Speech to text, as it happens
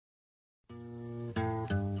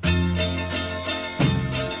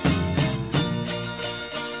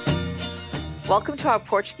Welcome to our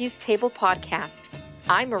Portuguese Table podcast.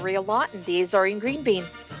 I'm Maria Lawton, the Azorian Green Bean.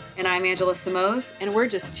 And I'm Angela Simoes, and we're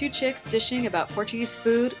just two chicks dishing about Portuguese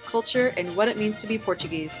food, culture, and what it means to be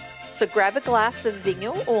Portuguese. So grab a glass of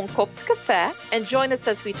vinho or copo de café and join us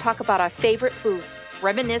as we talk about our favorite foods,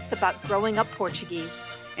 reminisce about growing up Portuguese,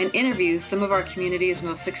 and interview some of our community's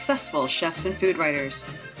most successful chefs and food writers.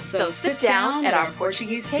 So sit down at our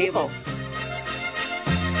Portuguese table.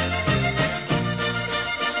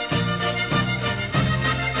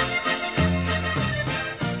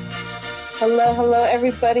 Hello,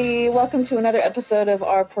 everybody. Welcome to another episode of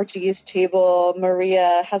our Portuguese Table.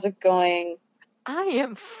 Maria, how's it going? I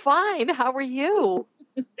am fine. How are you?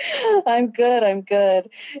 I'm good.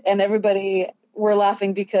 And everybody, we're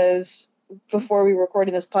laughing because before we were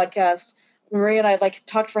recording this podcast, Maria and I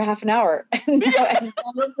talked for half an hour, and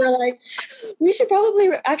we're like, we should probably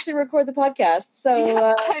actually record the podcast.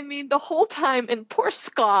 So the whole time, and poor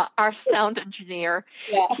Scott, our sound engineer,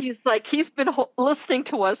 he's been listening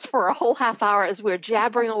to us for a whole half hour as we're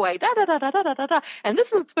jabbering away, da da da da da da da, and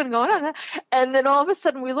this is what's been going on. And then all of a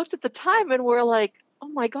sudden, we looked at the time and we're like, oh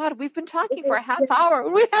my God, we've been talking for a half hour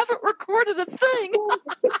and we haven't recorded a thing.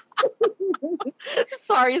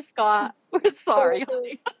 Sorry, Scott. We're sorry,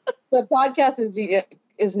 honey. The podcast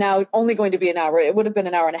is now only going to be an hour. It would have been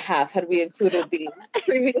an hour and a half had we included the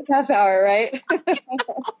previous half hour, right?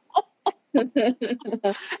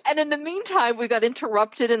 And in the meantime, we got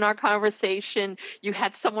interrupted in our conversation. You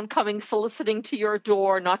had someone coming, soliciting to your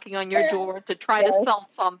door, knocking on your door to try to sell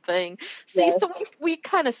something. See, so we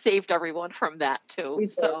kind of saved everyone from that too.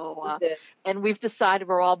 And we've decided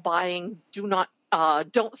we're all buying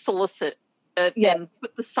don't solicit. And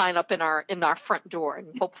put the sign up in our front door,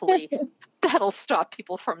 and hopefully that'll stop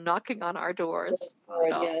people from knocking on our doors.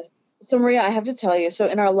 Yes. So Maria, I have to tell you, so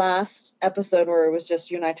in our last episode where it was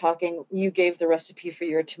just you and I talking, you gave the recipe for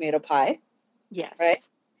your tomato pie. Yes. Right?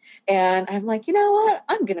 And I'm like, you know what?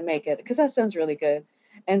 I'm going to make it because that sounds really good.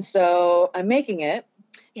 And so I'm making it.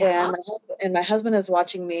 Yeah. And my husband is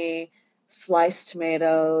watching me slice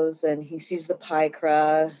tomatoes, and he sees the pie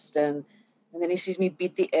crust, and then he sees me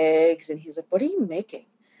beat the eggs, and he's like, what are you making?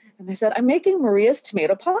 And I said, I'm making Maria's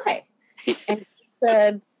tomato pie. And he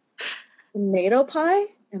said, tomato pie?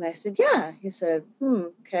 And I said, yeah. He said,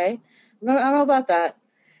 okay. I don't know about that.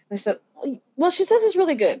 And I said, well, she says it's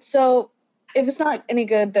really good. So if it's not any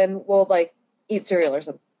good, then we'll eat cereal or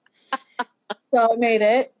something. So I made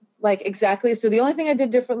it exactly. So the only thing I did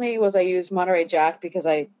differently was I used Monterey Jack because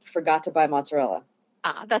I forgot to buy mozzarella.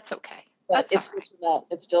 That's okay. But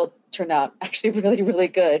it still turned out actually really, really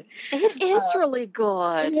good. It is really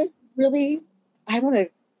good. It is really, I want to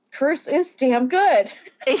curse, it's damn good.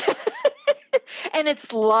 And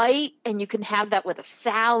it's light, and you can have that with a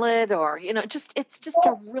salad or, it's just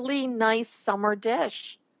a really nice summer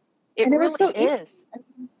dish. It really is.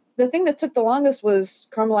 The thing that took the longest was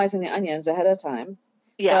caramelizing the onions ahead of time.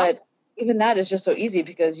 Yeah. But even that is just so easy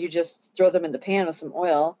because you just throw them in the pan with some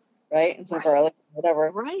oil, right? And some garlic, whatever.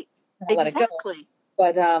 Right. Let it go.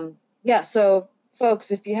 But so folks,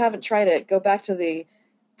 if you haven't tried it, go back to the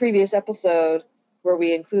previous episode where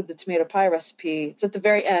we include the tomato pie recipe. It's at the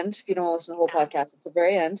very end. If you don't want to listen to the whole podcast, it's the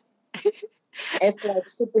very end. It's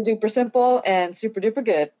super duper simple and super duper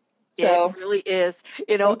good. So it really is,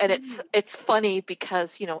 and it's funny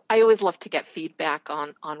because, I always love to get feedback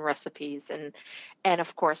on recipes, and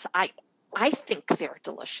of course I think they're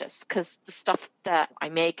delicious because the stuff that I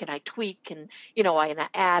make and I tweak and, I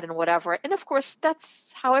add and whatever. And of course,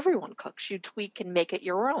 that's how everyone cooks. You tweak and make it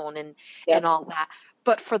your own and all that.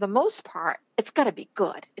 But for the most part, it's got to be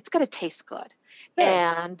good. It's got to taste good.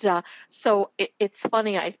 Yeah. And so it's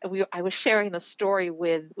funny. I was sharing the story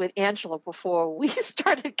with Angela before we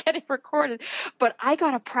started getting recorded, but I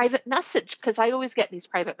got a private message because I always get these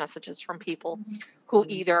private messages from people who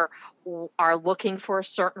either are looking for a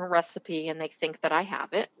certain recipe and they think that I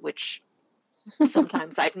have it, which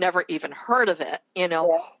sometimes I've never even heard of it,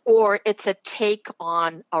 or it's a take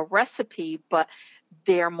on a recipe, but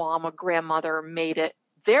their mom or grandmother made it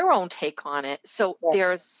their own take on it. So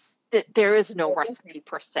there is no recipe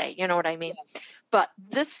per se, you know what I mean? Yeah. But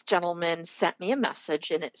this gentleman sent me a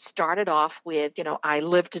message, and it started off with, I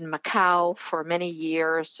lived in Macau for many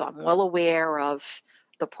years, so I'm well aware of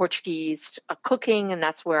the Portuguese cooking, and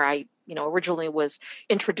that's where I, originally was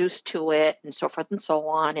introduced to it, and so forth and so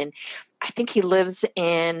on. And I think he lives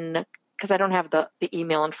in, because I don't have the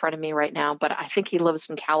email in front of me right now, but I think he lives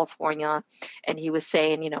in California, and he was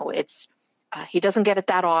saying, it's he doesn't get it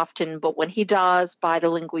that often, but when he does buy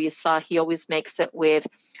the linguiça, he always makes it with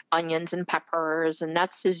onions and peppers, and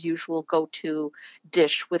that's his usual go-to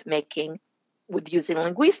dish with making with using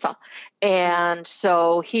linguiça. And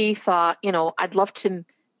so he thought, I'd love to,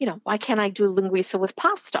 why can't I do linguiça with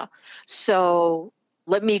pasta? So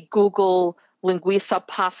let me Google linguiça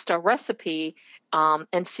pasta recipe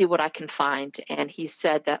and see what I can find. And he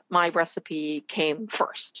said that my recipe came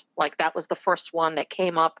first. Like that was the first one that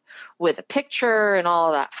came up with a picture and all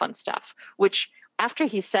of that fun stuff, which after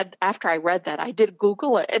I read that, I did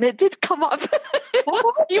Google it and it did come up.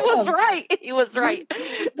 He was Awesome. right. He was right.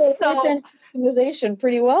 So So customization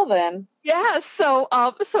pretty well then. yeah,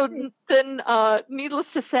 then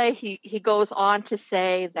needless to say, he goes on to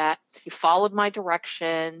say that he followed my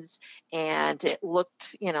directions and it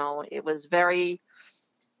looked, it was very,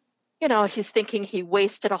 he's thinking he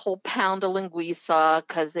wasted a whole pound of linguiça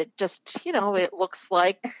because it just, it looks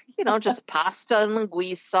like, just pasta and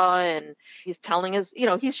linguiça. And he's telling us,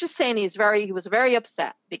 he's just saying he was very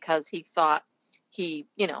upset because he thought he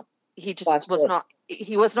just Watched was it.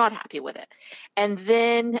 he was not happy with it. And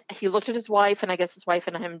then he looked at his wife, and I guess his wife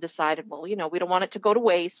and him decided, well, we don't want it to go to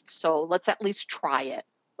waste. So let's at least try it.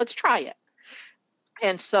 Let's try it.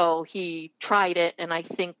 And so he tried it, and I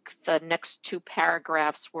think the next two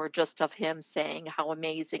paragraphs were just of him saying how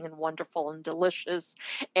amazing and wonderful and delicious,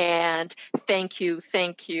 and thank you,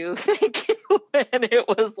 thank you, thank you. And it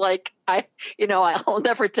was like, I'll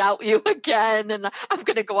never doubt you again, and I'm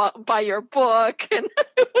going to go out and buy your book. And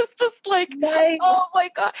it was just like, Nice. oh my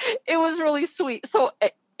God, it was really sweet. So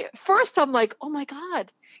at first I'm like, oh my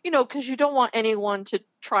God, because you don't want anyone to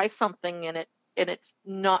try something and it's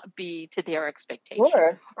not be to their expectation,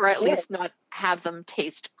 Sure. or at Sure. least not have them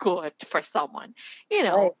taste good for someone,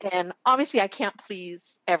 Right. and obviously I can't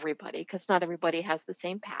please everybody because not everybody has the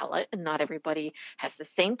same palate and not everybody has the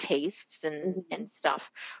same tastes and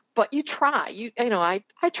stuff, but you try,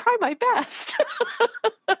 I try my best.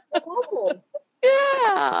 That's awesome.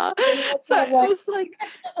 Yeah. It's So not it like, was like, even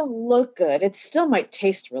if it doesn't look good, it still might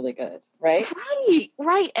taste really good, right?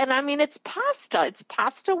 right. And I mean, it's pasta. It's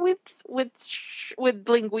pasta with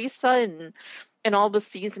linguiça and all the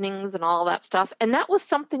seasonings and all that stuff. And that was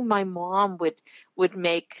something my mom would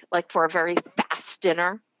make like for a very fast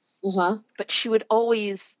dinner. Uh-huh. But she would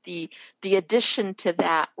always the addition to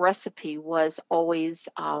that recipe was always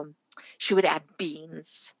she would add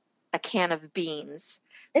beans, a can of beans,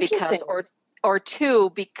 because Interesting. or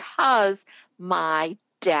two because my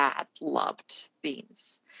dad loved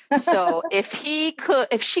beans. So if she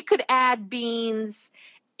could add beans,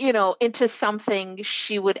 into something,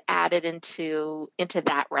 she would add it into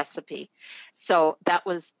that recipe. So that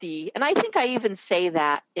was and I think I even say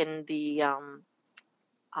that in the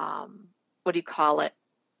what do you call it,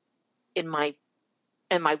 in my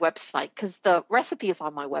website, because the recipe is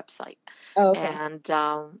on my website. Oh, okay. And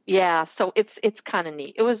yeah, so it's kind of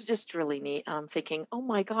neat. It was just really neat. I'm thinking, oh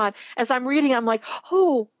my God, as I'm reading, I'm like,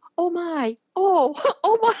 oh my, oh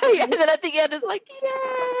my. And then at the end it's like,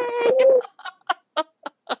 yay.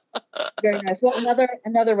 Very nice. Well,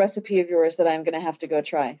 another recipe of yours that I'm gonna have to go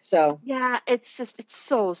try. So Yeah, it's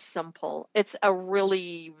so simple. It's a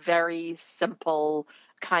really very simple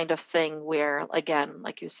kind of thing where, again,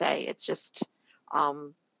 like you say, it's just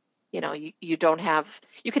um you don't have,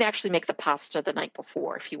 you can actually make the pasta the night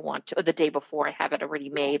before if you want to, or the day before, I have it already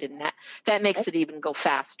made, and that makes it even go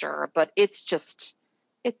faster. But it's just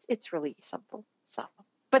it's really simple. So,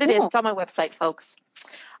 but cool. it's on my website, folks.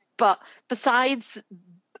 But besides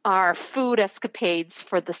our food escapades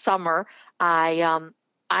for the summer, I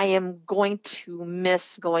am going to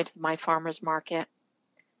miss going to my farmer's market.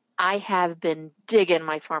 I have been digging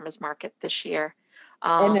my farmer's market this year.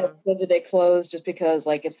 And did they close just because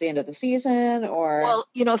like it's the end of the season or?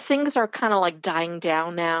 Well, things are kind of like dying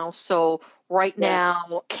down now. So right Yeah.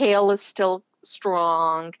 now, kale is still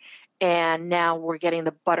strong, and now we're getting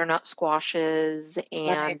the butternut squashes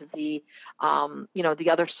and Nice. the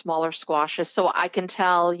other smaller squashes. So I can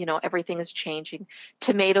tell, everything is changing.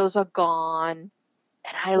 Tomatoes are gone,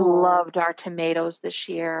 and I Aw. loved our tomatoes this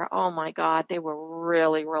year. Oh my God, they were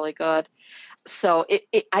really, really good. So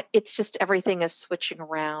it's just everything is switching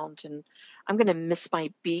around, and I'm going to miss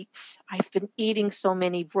my beets. I've been eating so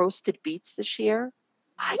many roasted beets this year.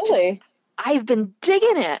 Really? I've been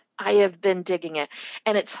digging it. I have been digging it.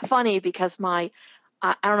 And it's funny because I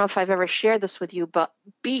don't know if I've ever shared this with you, but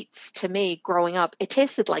beets to me growing up, it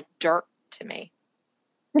tasted like dirt to me.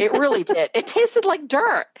 It really did. It tasted like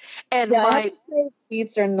dirt. And Yeah, I have to say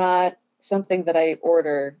beets are not something that I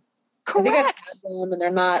order. I think I've had correct. them and they're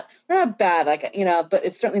not bad, like, but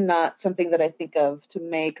it's certainly not something that I think of to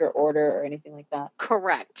make or order or anything like that.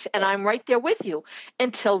 Correct. And I'm right there with you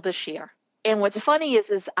until this year. And what's funny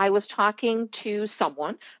is I was talking to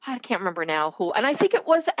someone, I can't remember now who, and I think it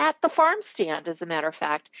was at the farm stand, as a matter of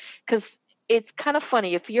fact, because it's kind of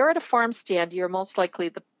funny. If you're at a farm stand, you're most likely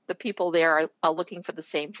the people there are looking for the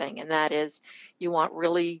same thing, and that is you want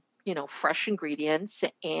really, fresh ingredients,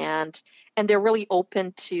 and they're really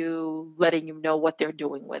open to letting you know what they're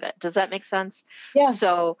doing with it. Does that make sense? Yeah.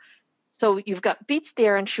 So you've got beets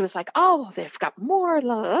there, and she was like, "Oh, they've got more,"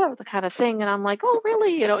 blah, blah, blah, the kind of thing, and I'm like, "Oh,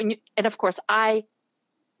 really?" And of course, I,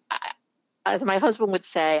 as my husband would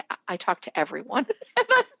say, I talk to everyone, and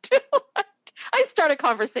I do. I start a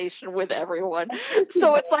conversation with everyone.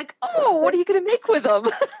 So it's like, "Oh, what are you going to make with them?"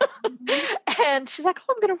 And she's like,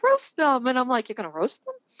 "Oh, I'm going to roast them," and I'm like, "You're going to roast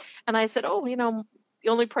them?" And I said, "Oh, the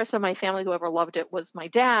only person in my family who ever loved it was my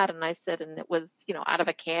dad." And I said, and it was, out of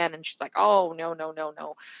a can. And she's like, "Oh, no, no, no,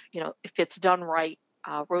 no. If it's done right,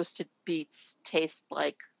 roasted beets taste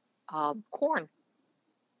like corn,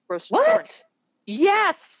 roasted corn." What?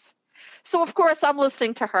 Yes. So of course I'm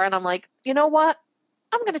listening to her and I'm like, you know what?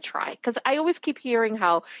 I'm going to try, because I always keep hearing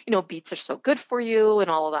how, beets are so good for you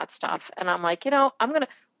and all of that stuff. And I'm like,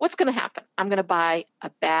 what's going to happen? I'm going to buy a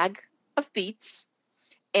bag of beets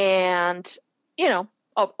and,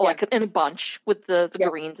 like in a bunch with the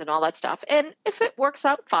greens and all that stuff. And if it works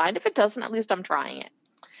out, fine. If it doesn't, at least I'm trying it.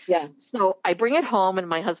 Yeah. So I bring it home, and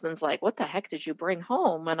my husband's like, "What the heck did you bring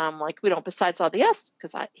home?" And I'm like, besides all the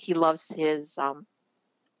because he loves his,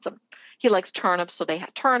 he likes turnips. So they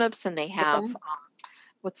have turnips, and they have, Okay.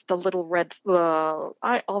 What's the little red, all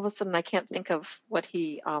of a sudden I can't think of what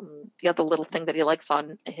the other little thing that he likes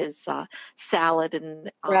on his salad,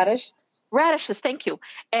 and Radish. radishes. Thank you.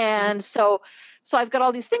 And so I've got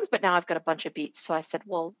all these things, but now I've got a bunch of beets. So I said,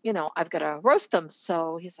 well, I've got to roast them.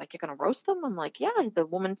 So he's like, "You're going to roast them?" I'm like, "Yeah, the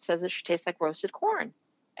woman says it should taste like roasted corn."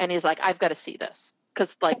 And he's like, "I've got to see this."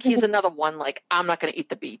 Because like he's another one, like, I'm not going to eat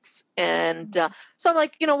the beets. And so I'm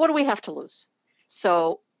like, what do we have to lose?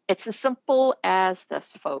 So it's as simple as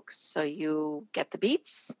this, folks. So you get the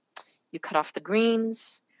beets, you cut off the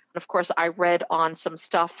greens. And of course, I read on some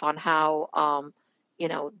stuff on how,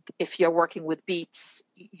 if you're working with beets,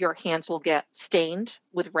 your hands will get stained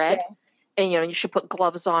with red. Yeah. And, you should put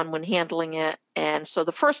gloves on when handling it. And so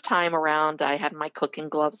the first time around, I had my cooking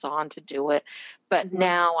gloves on to do it. But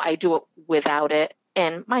now I do it without it.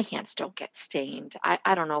 And my hands don't get stained.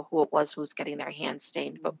 I don't know who it was who was getting their hands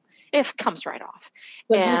stained, but it comes right off.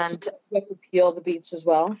 So And you have to peel the beets as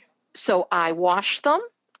well? so I wash them.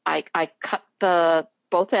 I cut the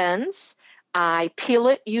both ends. I peel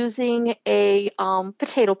it using a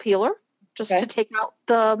potato peeler just to take out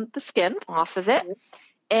the skin off of it.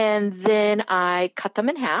 And then I cut them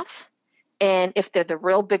in half. And if they're the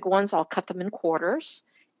real big ones, I'll cut them in quarters.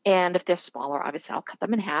 And if they're smaller, obviously I'll cut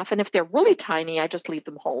them in half. And if they're really tiny, I just leave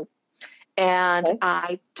them whole. And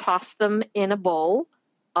I toss them in a bowl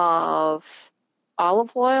of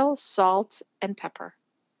olive oil, salt, and pepper.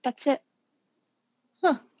 That's it.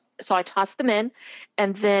 Huh. So I toss them in,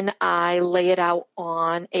 and then I lay it out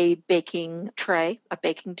on a baking tray,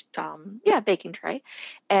 baking tray,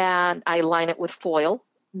 and I line it with foil,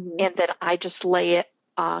 and then I just lay it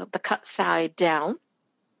the cut side down.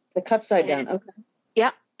 The cut side down, okay.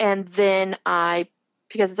 Yeah, and then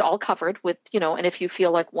because it's all covered with, and if you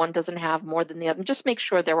feel like one doesn't have more than the other, just make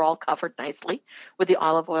sure they're all covered nicely with the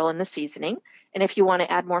olive oil and the seasoning. And if you want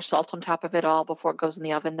to add more salt on top of it all before it goes in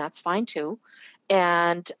the oven, that's fine too.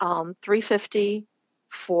 And 350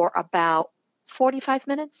 for about 45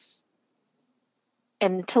 minutes,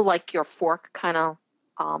 and until like your fork kind of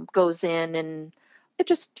goes in, and it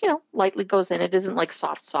just, lightly goes in. It isn't like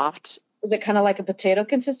soft. Is it kind of like a potato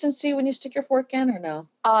consistency when you stick your fork in, or no?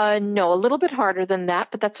 No, a little bit harder than that,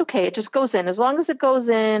 but that's okay. It just goes in. As long as it goes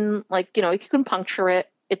in, like, you can puncture it,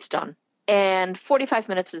 it's done. And 45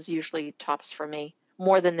 minutes is usually tops for me.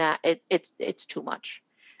 More than that, it's too much.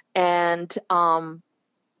 And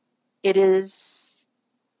it is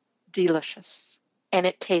delicious. And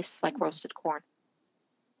it tastes like roasted corn.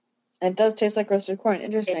 It does taste like roasted corn.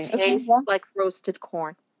 Interesting. It tastes like roasted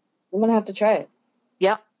corn. I'm going to have to try it.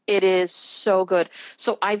 Yep. It is so good.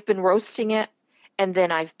 So I've been roasting it, and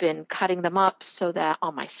then I've been cutting them up so that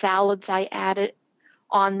on my salads I add it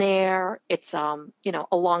on there. It's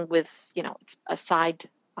along with, it's a side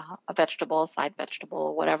vegetable,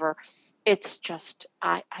 or whatever. It's just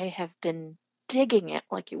I have been digging it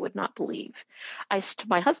like you would not believe. To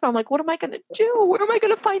my husband, I'm like, "What am I going to do? Where am I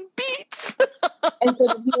going to find beets?" And so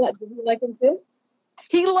did you like them too?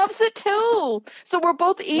 He loves it too. So we're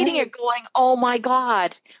both eating it going, "Oh my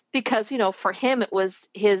God." Because, for him, it was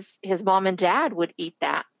his mom and dad would eat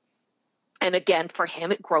that. And again, for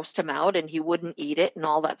him, it grossed him out and he wouldn't eat it and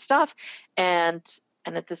all that stuff. And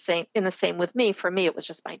in the same with me, for me, it was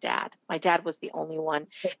just my dad. My dad was the only one.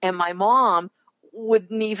 And my mom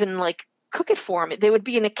wouldn't even cook it for him. They would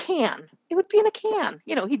be in a can. It would be in a can.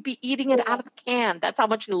 He'd be eating it out of the can. That's how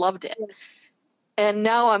much he loved it. And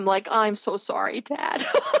now I'm like, I'm so sorry, Dad.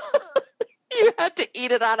 You had to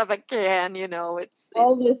eat it out of a can. It's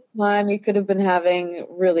All this time, you could have been having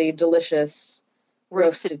really delicious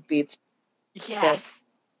roasted beets. Yes.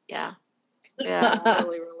 Yeah. Yeah,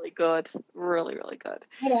 really, really good. Really, really good.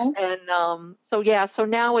 Yeah. And so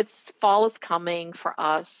now fall is coming for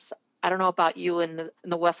us. I don't know about you in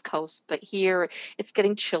the West Coast, but here it's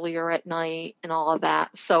getting chillier at night and all of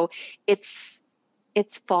that. So it's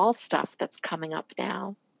fall stuff that's coming up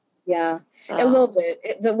now. Yeah, a little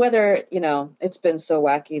bit. The weather, it's been so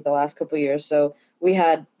wacky the last couple of years. So we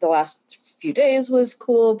had the last few days was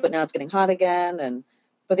cool, but now it's getting hot again.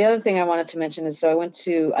 But the other thing I wanted to mention is, so I went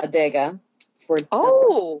to Adega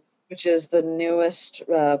which is the newest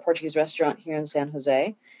Portuguese restaurant here in San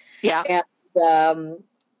Jose. Yeah.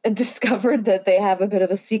 And discovered that they have a bit of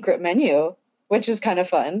a secret menu, which is kind of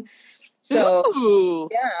fun. So,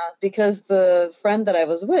 yeah, because the friend that I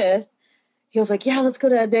was with, he was like, yeah, let's go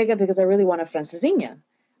to Adega because I really want a francesinha.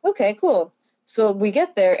 Okay, cool. So we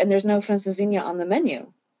get there and there's no francesinha on the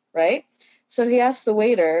menu, right? So he asked the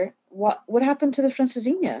waiter, what happened to the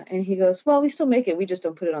francesinha? And he goes, well, we still make it. We just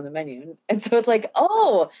don't put it on the menu. And so it's like,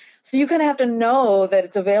 oh, so you kind of have to know that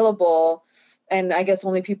it's available. And I guess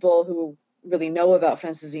only people who really know about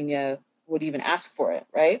francesinha would even ask for it,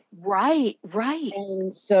 right? Right.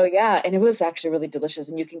 And so, yeah, and it was actually really delicious,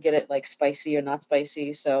 and you can get it like spicy or not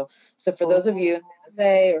spicy. So for those of you in San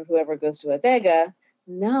Jose or whoever goes to Adega,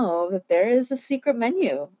 know that there is a secret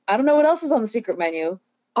menu. I don't know what else is on the secret menu.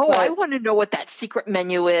 Oh, I want to know what that secret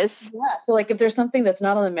menu is. Yeah, so like if there's something that's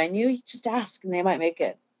not on the menu, you just ask and they might make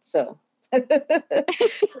it. So that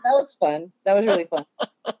was fun. That was really fun.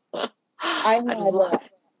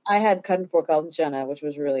 I had cutting pork almchana, which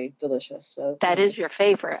was really delicious. So that is your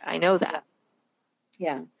favorite. I know that.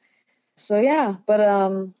 Yeah. So yeah, but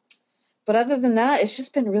other than that, it's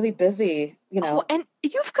just been really busy, Oh, and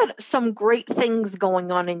you've got some great things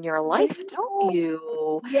going on in your life, don't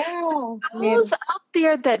you? Yeah. Those out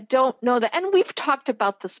there that don't know that, and we've talked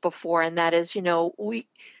about this before, and that is,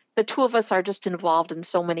 the two of us are just involved in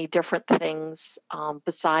so many different things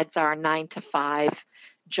besides our 9 to 5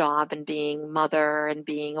 job and being mother and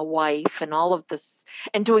being a wife and all of this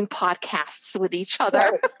and doing podcasts with each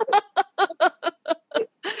other.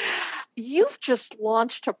 You've just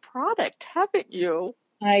launched a product, haven't you?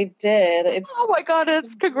 I did. Oh my God,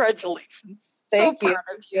 it's congratulations. Thank you.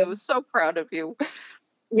 Proud of you. So proud of you.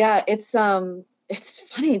 Yeah, it's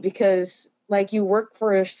funny because like you work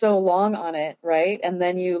for so long on it, right? And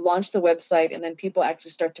then you launch the website and then people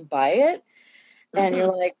actually start to buy it. And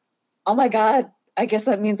you're like, oh my God, I guess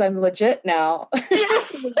that means I'm legit now.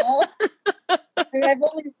 Yes. I've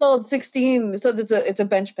only sold 16. So it's a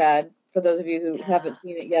bench pad for those of you who haven't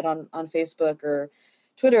seen it yet on Facebook or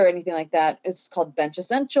Twitter or anything like that. It's called Bench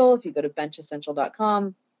Essential. If you go to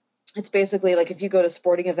benchessential.com, it's basically like if you go to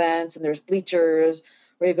sporting events and there's bleachers,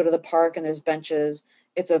 or you go to the park and there's benches,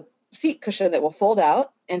 it's a seat cushion that will fold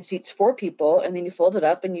out and seats 4 people, and then you fold it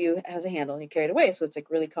up and it has a handle and you carry it away. So it's like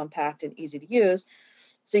really compact and easy to use.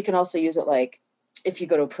 So you can also use it like if you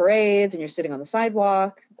go to parades and you're sitting on the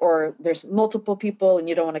sidewalk, or there's multiple people and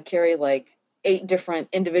you don't want to carry like 8 different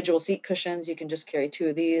individual seat cushions, you can just carry 2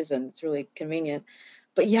 of these and it's really convenient.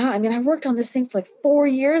 But yeah, I mean, I worked on this thing for like 4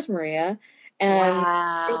 years, Maria. And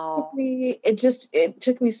wow. it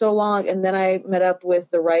took me so long. And then I met up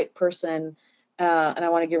with the right person. And I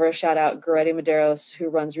want to give her a shout out, Goretti Medeiros, who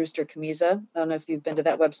runs Rooster Camisa. I don't know if you've been to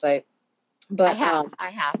that website, but I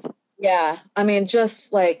have. Yeah. I mean,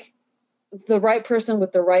 just like the right person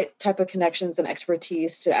with the right type of connections and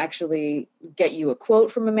expertise to actually get you a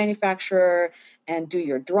quote from a manufacturer and do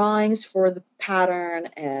your drawings for the pattern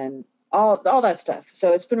and all that stuff.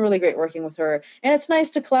 So it's been really great working with her. And it's nice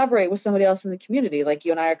to collaborate with somebody else in the community. Like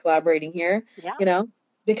you and I are collaborating here,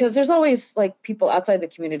 because there's always like people outside the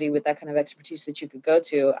community with that kind of expertise that you could go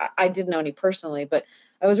to. I didn't know any personally, but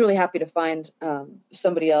I was really happy to find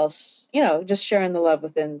somebody else, just sharing the love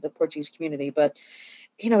within the Portuguese community. But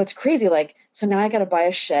it's crazy. Like, so now I got to buy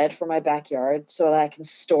a shed for my backyard so that I can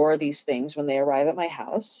store these things when they arrive at my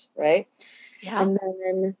house. Right. Yeah. And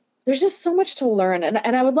then there's just so much to learn.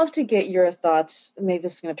 And I would love to get your thoughts. Maybe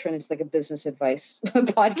this is going to turn into like a business advice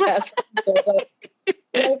podcast. But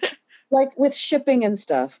like with shipping and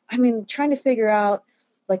stuff, I mean, trying to figure out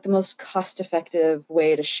like the most cost effective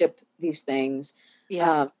way to ship these things.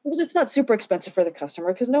 Yeah. It's not super expensive for the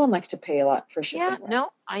customer because no one likes to pay a lot for shipping. Yeah,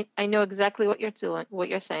 no, I know exactly what you're doing, what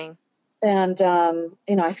you're saying. And,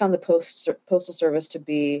 I found the postal service to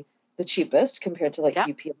be the cheapest compared to like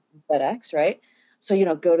UPS and FedEx, right?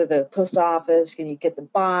 So, go to the post office and you get the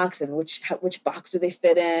box, and which box do they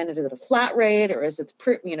fit in? Is it a flat rate, or is it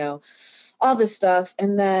all this stuff.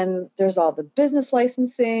 And then there's all the business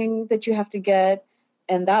licensing that you have to get.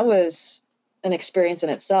 And that was an experience in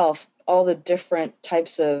itself, all the different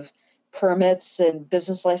types of permits and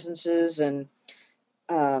business licenses, and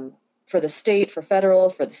for the state, for federal,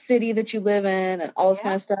 for the city that you live in, and all this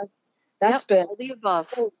kind of stuff. That's been all the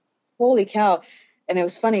above. Holy cow. And it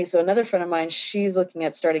was funny. So another friend of mine, she's looking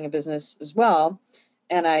at starting a business as well.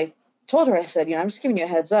 And I told her, I said, I'm just giving you a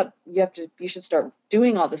heads up. You should start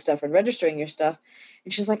doing all this stuff and registering your stuff.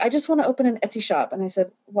 And she's like, I just want to open an Etsy shop. And I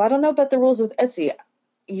said, well, I don't know about the rules with Etsy.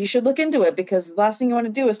 You should look into it, because the last thing you want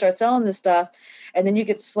to do is start selling this stuff, and then you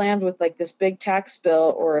get slammed with like this big tax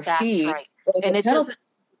bill or a fee. That's right. Or like And it penalty.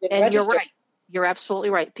 doesn't, and you're right. You're absolutely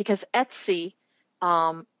right, because Etsy,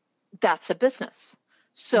 that's a business.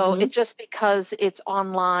 So it just because it's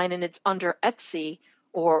online and it's under Etsy,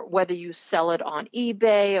 or whether you sell it on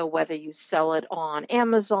eBay or whether you sell it on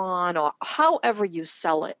Amazon or however you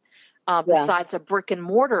sell it, besides a brick and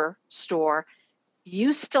mortar store,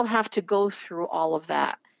 you still have to go through all of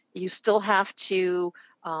that. You still have to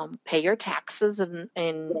pay your taxes and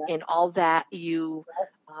all that you've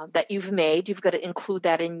made. You've got to include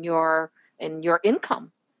that in your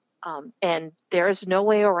income. And there is no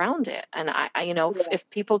way around it. And if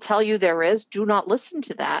people tell you there is, do not listen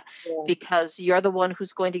to that, because you're the one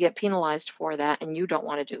who's going to get penalized for that, and you don't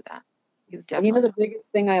want to do that. You definitely. And the biggest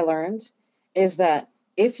thing I learned is that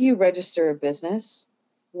if you register a business,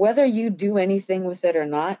 whether you do anything with it or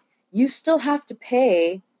not, you still have to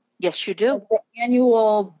pay. Yes, you do. The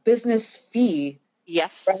annual business fee.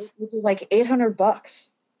 Yes. Right? Which is like $800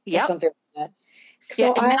 or something like that.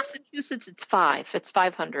 So in Massachusetts, it's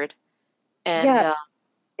 $500. And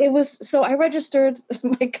it was, so I registered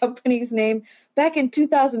my company's name back in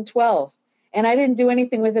 2012, and I didn't do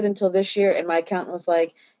anything with it until this year. And my accountant was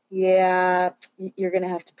like, yeah, you're going to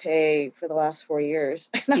have to pay for the last 4 years.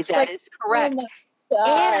 And that is correct.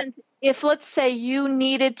 Oh, and if, let's say, you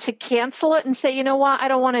needed to cancel it and say, you know what, I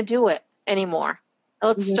don't want to do it anymore,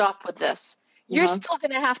 let's stop with this, you're still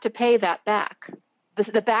going to have to pay that back.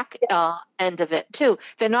 The back end of it too.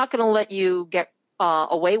 They're not going to let you get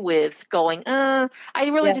away with going, I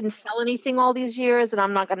really didn't sell anything all these years, and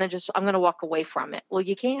I'm going to walk away from it. Well,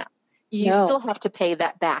 you can't. You still have to pay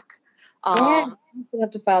that back. And you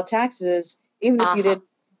have to file taxes, even if you didn't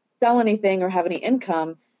sell anything or have any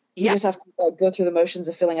income. You just have to go through the motions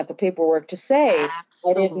of filling out the paperwork to say,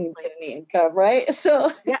 I didn't get any income, right?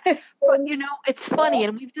 So, but it's funny,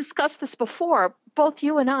 and we've discussed this before. Both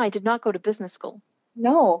you and I did not go to business school.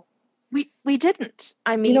 No. We didn't.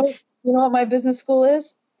 I mean, you know what my business school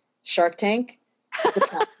is? Shark Tank.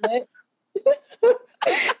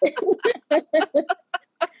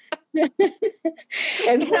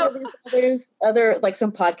 And there's other, like,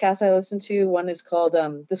 some podcasts I listen to. One is called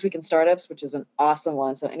This Week in Startups, which is an awesome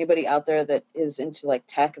one. So anybody out there that is into like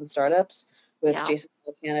tech and startups with Jason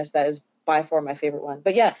Calacanis, that is by far my favorite one.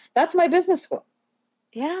 But yeah, that's my business school.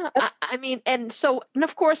 Yeah, I mean, and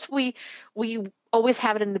of course we always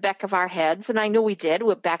have it in the back of our heads, and I know we did,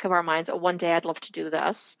 with back of our minds, one day I'd love to do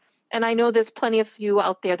this. And I know there's plenty of you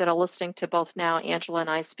out there that are listening to both now Angela and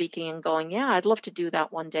I speaking and going, yeah, I'd love to do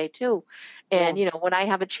that one day too. And, when I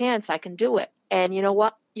have a chance, I can do it. And you know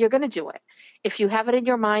what? You're going to do it. If you have it in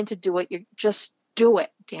your mind to do it, you just do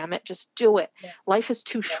it. Damn it. Just do it. Yeah. Life is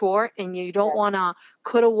too short, and you don't want to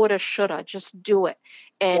coulda, woulda, shoulda. Just do it.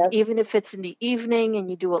 And even if it's in the evening and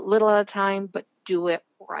you do it little at a time, but do it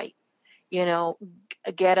right. Get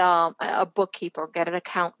a bookkeeper, get an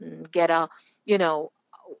accountant, get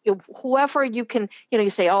whoever you can, you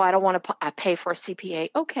say, oh, I don't want to pay for a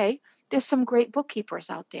CPA. Okay. There's some great bookkeepers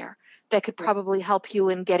out there that could probably help you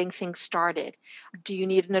in getting things started. Do you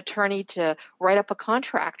need an attorney to write up a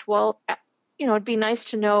contract? Well, it'd be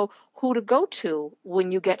nice to know who to go to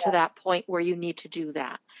when you get to that point where you need to do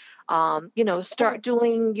that. Start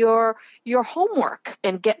doing your homework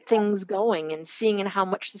and get things going and seeing how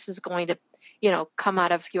much this is going to, come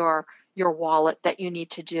out of your wallet that you need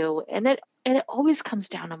to do. And it always comes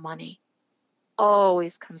down to money.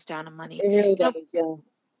 Always comes down to money. It really does,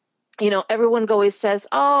 Everyone always says,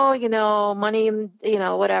 oh, money,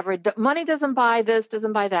 whatever. Money doesn't buy this,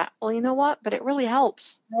 doesn't buy that. Well, you know what? But it really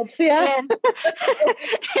helps. Yeah. And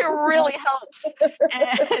it really helps.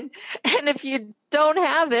 And if you don't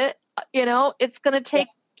have it, it's going to take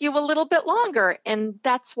you a little bit longer. And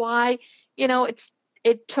that's why,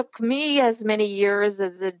 it took me as many years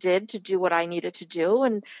as it did to do what I needed to do.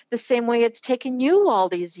 And the same way it's taken you all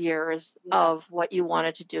these years Yeah. of what you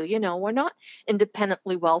wanted to do. We're not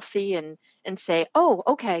independently wealthy and say, oh,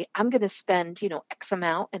 okay, I'm going to spend, X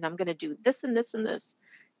amount and I'm going to do this and this and this.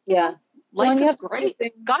 You Yeah. know, Well, life and you is have to do great.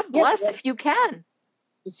 things. God Yeah. bless if you can.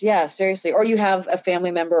 Yeah, seriously. Or you have a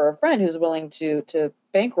family member or a friend who's willing to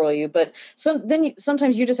bankroll you, but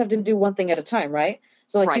sometimes you just have to do one thing at a time, right?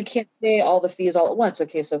 So like you Right. can't pay all the fees all at once.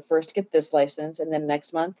 Okay, so first get this license, and then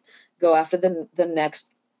next month go after the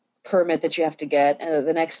next permit that you have to get, and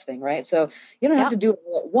the next thing, right? So you don't have Yeah. to do it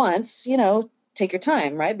all at once. Take your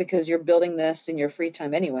time, right? Because you're building this in your free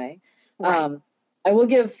time anyway. Right. Um, I will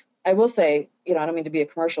say, I don't mean to be a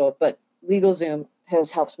commercial, but LegalZoom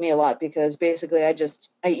has helped me a lot because basically I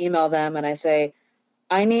email them and I say,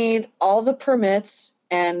 I need all the permits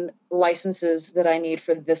and licenses that I need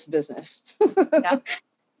for this business. Yeah.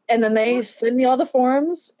 And then Yeah. they send me all the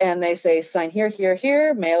forms and they say, sign here, here,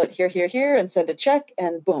 here, mail it here, here, here, and send a check,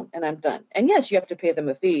 and boom, and I'm done. And yes, you have to pay them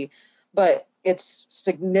a fee, but it's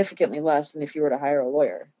significantly less than if you were to hire a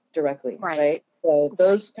lawyer directly, Right. right? So Right.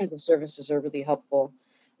 those kinds of services are really helpful.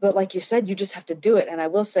 But like you said, you just have to do it. And I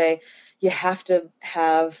will say, you have to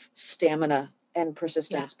have stamina and Yeah.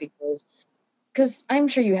 persistence because I'm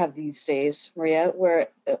sure you have these days, Maria, where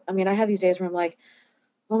I mean, I have these days where I'm like,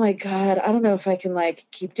 oh my God, I don't know if I can like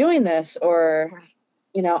keep doing this, or, Right.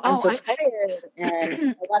 I'm Oh, so tired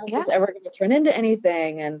and what is yeah. this ever going to turn into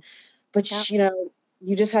anything? Yeah. But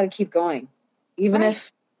you just got to keep going. Even Right.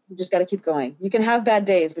 if you just got to keep going. You can have bad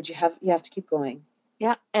days, but you have to keep going.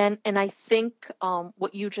 Yeah. And I think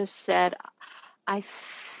what you just said, I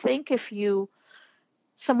think if you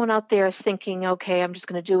someone out there is thinking, okay, I'm just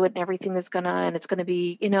going to do it and everything is going to, and it's going to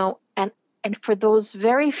be, and for those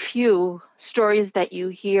very few stories that you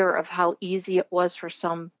hear of how easy it was for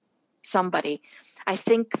somebody, I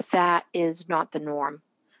think that is not the norm.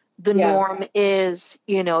 The Yeah, norm is,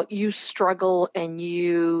 you struggle and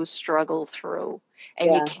you struggle through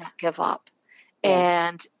and you yeah, can't give up.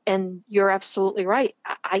 yeah. And you're absolutely right.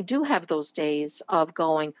 I do have those days of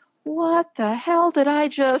going, what the hell did I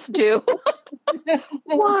just do?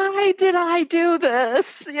 Why did I do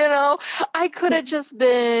this? I could have just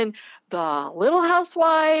been the little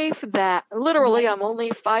housewife that literally I'm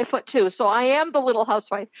only 5'2". So I am the little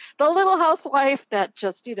housewife. The little housewife that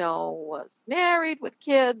just, was married with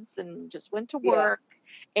kids and just went to Yeah. work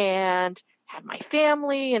and had my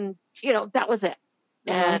family and, that was it.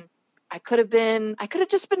 Uh-huh. And I could have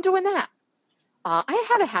just been doing that. I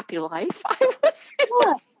had a happy life.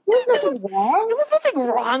 Yeah. There's it nothing was, wrong there was nothing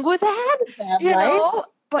wrong with that, with a bad life.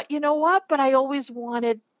 but you know what? But I always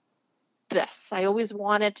wanted this. I always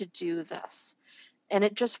wanted to do this. And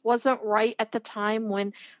it just wasn't right at the time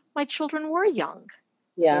when my children were young,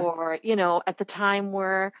 Yeah. or, at the time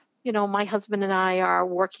where, my husband and I are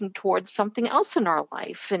working towards something else in our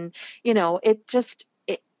life. And,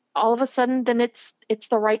 all of a sudden, then it's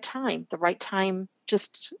the right time. The right time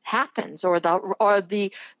just happens, or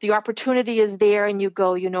the opportunity is there and you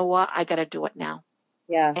go, you know what? I got to do it now.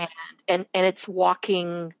 Yeah. And it's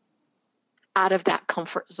walking out of that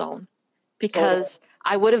comfort zone, Totally. because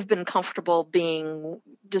I would have been comfortable being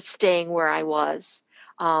just staying where I was.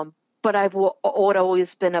 But I would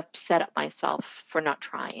always been upset at myself for not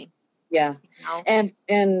trying. Yeah. You know?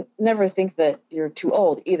 And never think that you're too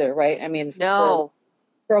old either, right? I mean, No.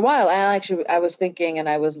 for a while, I was thinking, and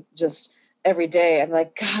I was just every day, I'm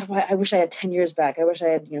like, God, why, I wish I had 10 years back. I wish I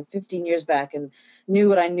had, 15 years back and knew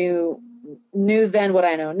what I knew then what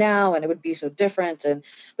I know now, and it would be so different.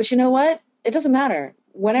 But you know what? It doesn't matter.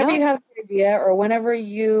 Whenever you No. have the idea or whenever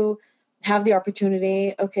you have the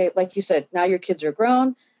opportunity, okay, like you said, now your kids are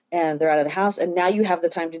grown and they're out of the house and now you have the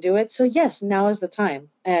time to do it. So yes, now is the time.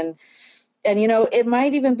 And it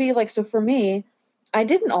might even be like, so for me, I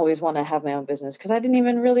didn't always want to have my own business because I didn't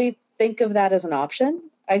even really think of that as an option.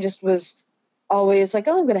 I just was always like,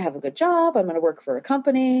 oh, I'm going to have a good job. I'm going to work for a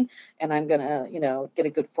company and I'm going to, get a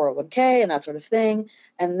good 401k and that sort of thing.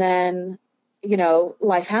 And then,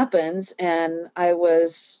 life happens and I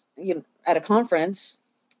was, at a conference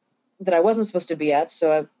that I wasn't supposed to be at.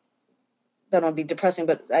 So I don't want to be depressing,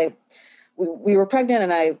 but we were pregnant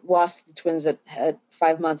and I lost the twins at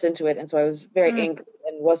 5 months into it. And so I was very Mm, angry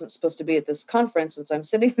and wasn't supposed to be at this conference. And so I'm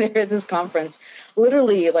sitting there at this conference,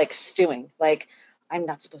 literally like stewing, like I'm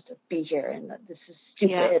not supposed to be here. And this is yeah.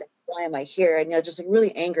 stupid. Why am I here? And, just like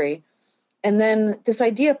really angry. And then this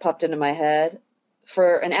idea popped into my head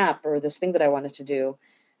for an app or this thing that I wanted to do.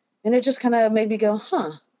 And it just kind of made me go,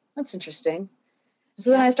 huh, that's interesting. So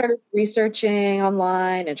then I started researching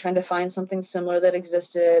online and trying to find something similar that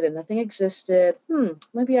existed, and nothing existed.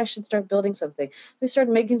 Maybe I should start building something. I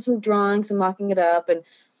started making some drawings and mocking it up. And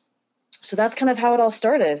so that's kind of how it all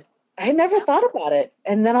started. I had never thought about it.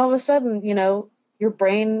 And then all of a sudden, your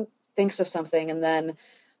brain thinks of something and then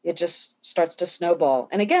it just starts to snowball.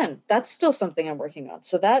 And again, that's still something I'm working on.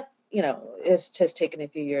 So that, has taken a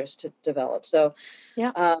few years to develop. So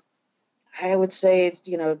I would say,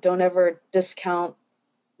 don't ever discount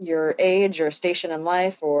your age or station in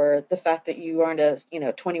life or the fact that you aren't a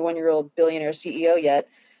 21-year-old billionaire CEO yet.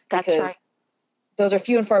 That's right. Those are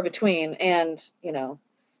few and far between, and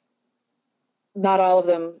not all of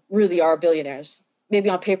them really are billionaires. Maybe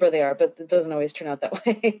on paper they are, but it doesn't always turn out that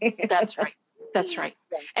way. That's right.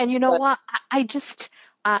 And you know what? I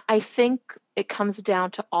think it comes down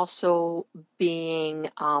to also being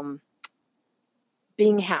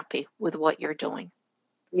happy with what you're doing.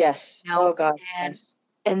 Yes. Oh God. Yes.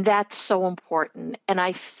 And that's so important. And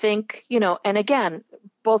I think, and again,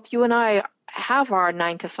 both you and I have our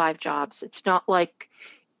 9-to-5 jobs. It's not like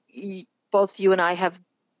both you and I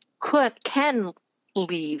can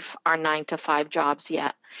leave our 9-to-5 jobs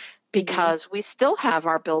yet, because we still have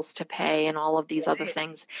our bills to pay and all of these other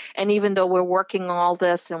things. And even though we're working all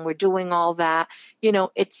this and we're doing all that,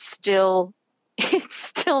 it's still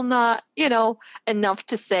not, enough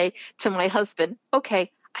to say to my husband,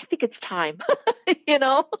 okay, I think it's time,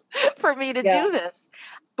 for me to do this.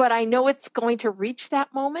 But I know it's going to reach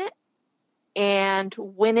that moment. And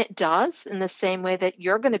when it does, in the same way that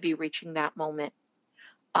you're going to be reaching that moment,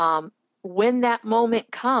 when that moment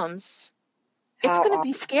comes, it's going to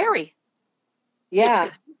be scary. Yeah. It's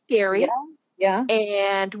going to be scary. Yeah.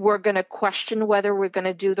 And we're going to question whether we're going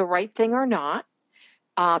to do the right thing or not,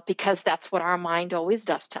 because that's what our mind always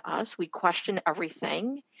does to us. We question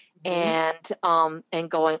everything. And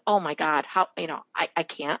going, oh my God, how, I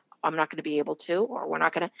can't, I'm not going to be able to, or we're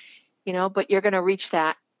not going to, but you're going to reach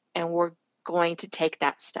that, and we're going to take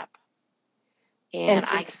that step. And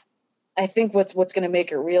I think what's going to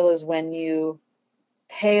make it real is when you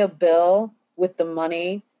pay a bill with the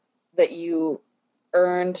money that you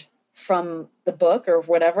earned from the book or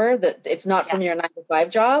whatever, that it's not from your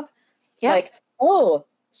 9-to-5 job. Like, oh,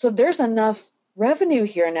 so there's enough revenue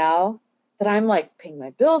here now that I'm like paying my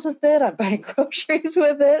bills with it. I'm buying groceries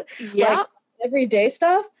with it. Like everyday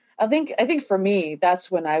stuff. I think for me, that's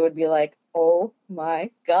when I would be like, oh my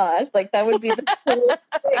God, like that would be the coolest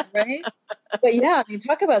thing, right? But yeah, I mean,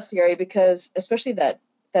 talk about scary, because especially that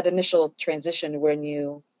initial transition when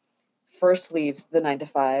you first leave the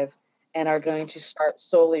 9-to-5 and are going to start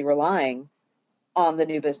solely relying on the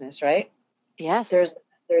new business, right? Yes. There's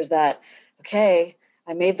that, okay,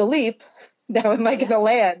 I made the leap. Now am I going to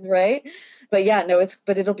land, right? But yeah, no,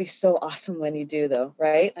 but it'll be so awesome when you do, though,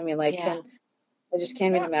 right? I mean, like, I just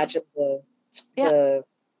can't even imagine the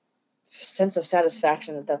sense of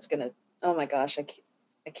satisfaction that's going to, oh my gosh, I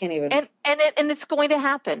can't even. And it's going to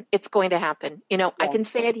happen. It's going to happen. I can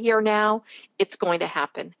say it here now. It's going to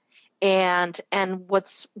happen. And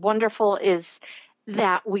what's wonderful is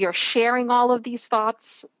that we are sharing all of these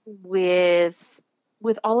thoughts with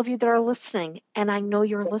all of you that are listening. And I know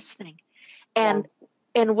you're listening. And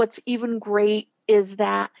what's even great is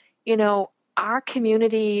that, our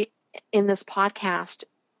community in this podcast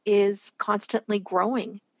is constantly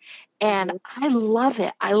growing. And I love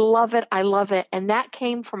it. I love it. I love it. And that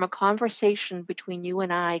came from a conversation between you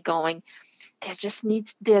and I going, there's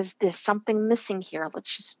something missing here.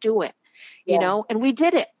 Let's just do it, and we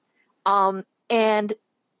did it. And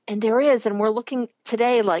there is, and we're looking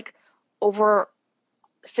today, like over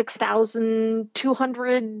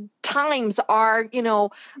 6,200 times our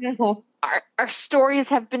stories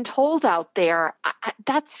have been told out there.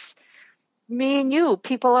 That's me and you.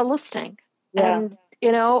 People are listening. And,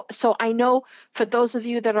 so I know for those of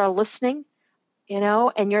you that are listening,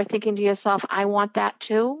 and you're thinking to yourself, I want that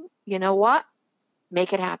too. You know what?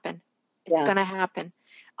 Make it happen. It's going to happen.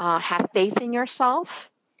 Have faith in yourself,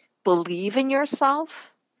 believe in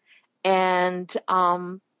yourself, and,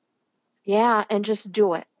 and just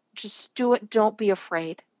do it. Just do it. Don't be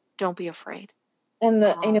afraid. Don't be afraid. And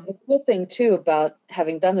the cool thing too about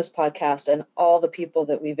having done this podcast and all the people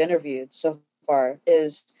that we've interviewed so far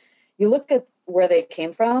is you look at where they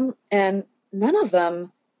came from, and none of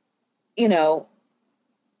them,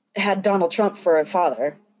 had Donald Trump for a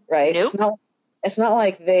father, right? Nope. It's not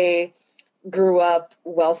like they grew up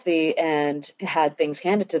wealthy and had things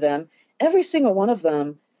handed to them. Every single one of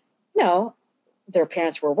them, their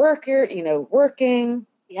parents were working.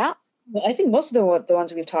 Yeah. I think most of the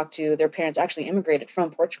ones we've talked to, their parents actually immigrated from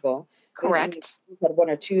Portugal. Correct. We had one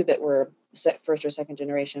or two that were first or second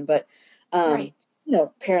generation, but right.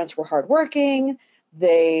 parents were hardworking.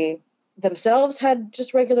 They themselves had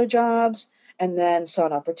just regular jobs and then saw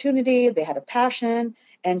an opportunity. They had a passion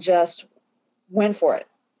and just went for it.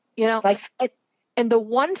 You know, Like, and the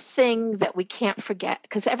one thing that we can't forget,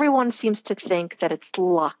 because everyone seems to think that it's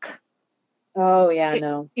luck. oh yeah,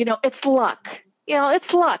 no. It's luck.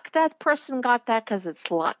 It's luck. That person got that because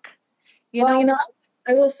it's luck. You Well, know,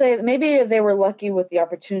 I will say that maybe they were lucky with the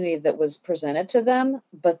opportunity that was presented to them,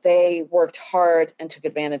 but they worked hard and took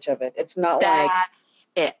advantage of it. It's not like, that's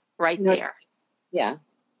it right there. yeah,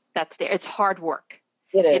 That's there. It's hard work.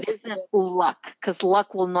 it It is. isn't luck, because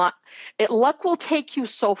luck will take you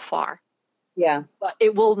so far, Yeah, but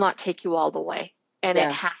it will not take you all the way. And it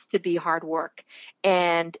yeah. has to be hard work.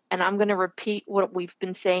 And I'm going to repeat what we've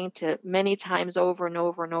been saying to many times over and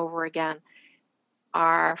over and over again.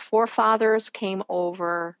 Our forefathers came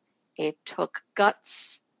over. It took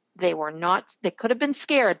guts. They could have been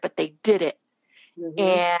scared, but they did it. Mm-hmm.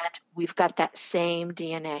 And we've got that same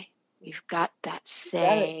DNA. We've got that Got it.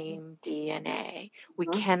 same DNA. We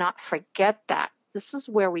Huh? cannot forget that. This is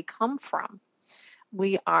where we come from.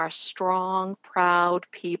 We are strong, proud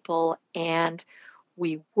people, and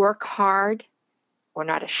we work hard. We're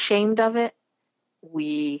not ashamed of it.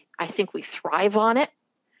 I think we thrive on it.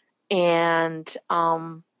 And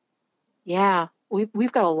yeah,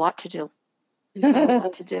 we've got a lot to do. We've got a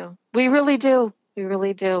lot to do. We really do. We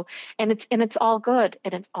really do. And it's all good.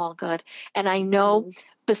 And it's all good. And I know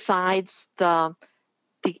besides the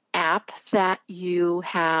app that you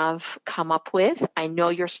have come up with, I know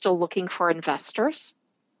you're still looking for investors.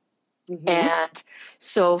 Mm-hmm. And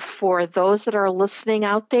so for those that are listening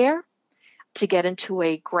out there, to get into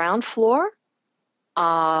a ground floor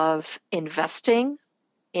of investing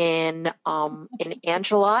in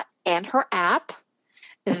Angela and her app,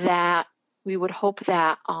 that we would hope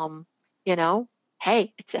that you know,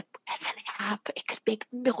 hey, it's an app. It could make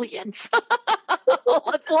millions.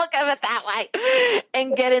 Let's look at it that way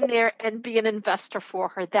and get in there and be an investor for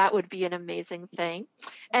her. That would be an amazing thing.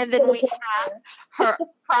 And then we have her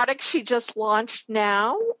product she just launched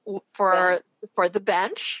now for the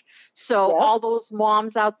bench. So all those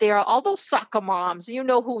moms out there, all those soccer moms, you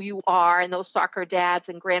know who you are, and those soccer dads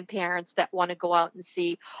and grandparents that want to go out and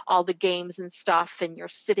see all the games and stuff, and you're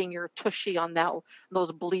sitting your tushy on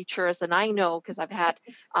those bleachers. And I know, because I've had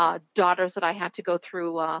daughters that I had to go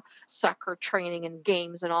through soccer training and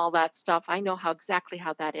games and all that stuff. I know exactly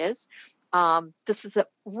how that is. This is a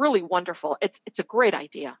really wonderful. It's a great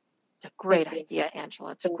idea. It's a great idea,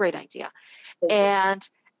 Angela. It's a great idea.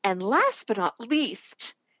 And last but not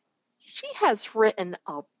least, she has written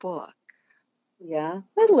a book. Yeah,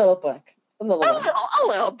 a little book. A little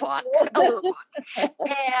book. A little book.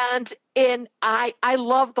 And I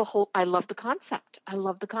love the concept. I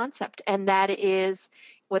love the concept. And that is,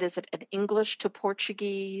 what is it? An English to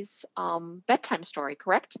Portuguese bedtime story,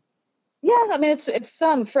 correct? Yeah, I mean it's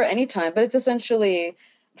for any time, but it's essentially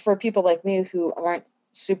for people like me who aren't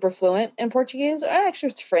super fluent in Portuguese. Or actually,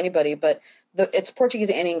 it's for anybody, but it's Portuguese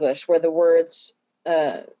and English where the words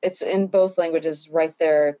it's in both languages right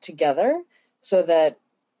there together, so that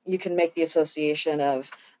you can make the association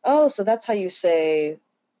of, oh, so that's how you say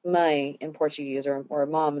mãe in Portuguese, or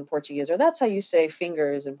mom in Portuguese, or that's how you say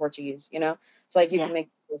fingers in Portuguese. It's like you can make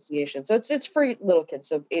the association. So it's for little kids,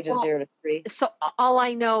 so ages 0 to 3. So all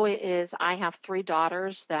I know is I have 3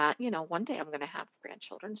 daughters that, one day I'm going to have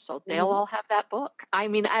grandchildren. So they'll all have that book. I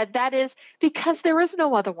mean, that is because there is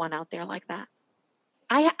no other one out there like that.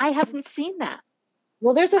 I haven't seen that.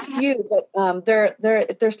 Well, there's a few, but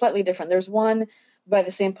they're slightly different. There's one by the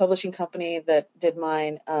same publishing company that did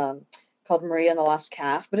mine, called Maria and the Lost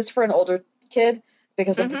Calf, but it's for an older kid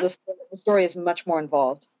because the story is much more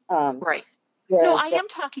involved. Right. Whereas, No, I am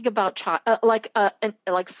talking about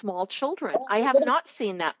like small children. I have not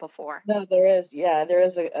seen that before. No, there is. Yeah, there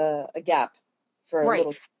is a gap for a Right.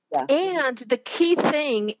 little. Yeah. And the key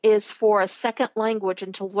thing is for a second language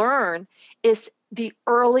and to learn is the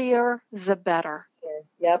earlier the better.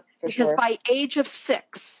 Yep, for because sure. by age of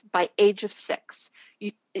 6,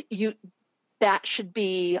 you that should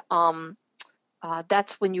be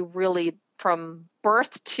that's when you really, from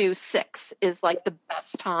birth to 6 is like the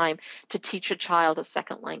best time to teach a child a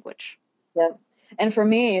second language. Yep. And for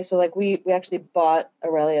me, so like we actually bought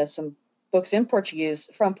Aurelia some books in Portuguese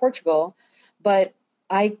from Portugal, but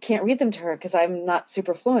I can't read them to her because I'm not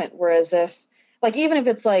super fluent. Whereas even if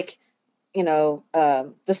it's like,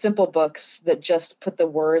 the simple books that just put the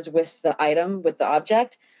words with the item, with the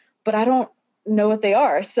object, but I don't know what they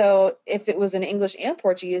are. So if it was in English and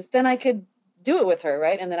Portuguese, then I could do it with her,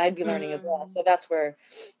 right? And then I'd be learning as well. So that's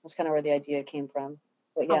kind of where the idea came from.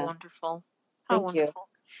 But yeah. How wonderful. Thank you.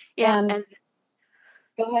 Yeah. And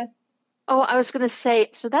Go ahead. Oh, I was going to say,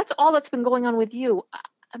 so that's all that's been going on with you.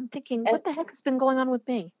 I'm thinking, And what the heck has been going on with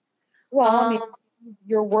me? well, I mean, Um,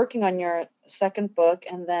 you're working on your second book,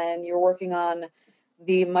 and then you're working on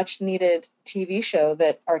the much needed TV show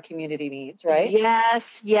that our community needs, right?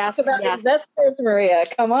 yes, Talk yes, about yes. investors, Maria.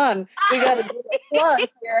 Come on. We got to do a plug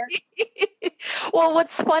here. Well,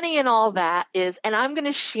 what's funny in all that is, and I'm going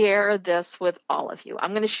to share this with all of you.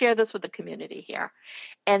 I'm going to share this with the community here,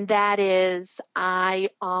 and that is, a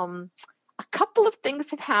couple of things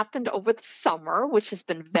have happened over the summer, which has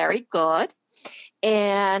been very good.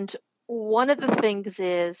 And one of the things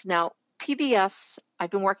is now PBS. I've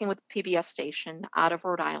been working with a PBS station out of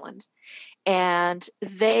Rhode Island, and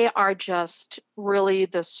they are just really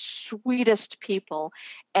the sweetest people.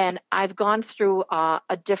 And I've gone through a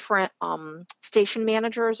different station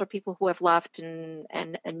managers or people who have left, and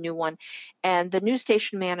a new one. And the new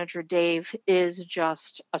station manager, Dave, is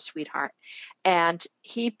just a sweetheart. And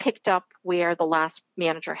he picked up where the last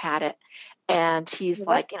manager had it. And he's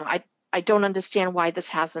What? like, I don't understand why this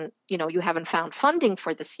hasn't, you haven't found funding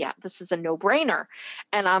for this yet. This is a no brainer.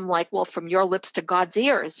 And I'm like, well, from your lips to God's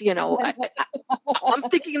ears, I'm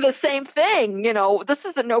thinking the same thing, this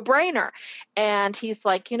is a no brainer. And he's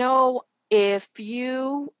like, if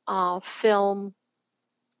you film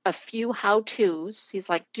a few how to's, he's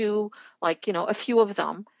like, do like, a few of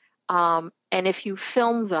them. And if you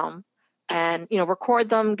film them and, record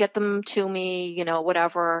them, get them to me,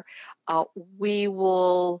 whatever, we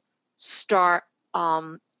will start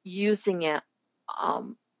using it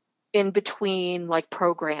um, in between like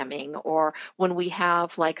programming, or when we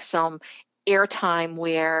have like some airtime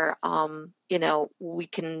where we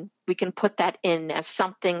can put that in as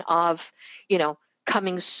something of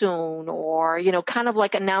coming soon, or kind of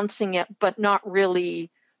like announcing it but not really,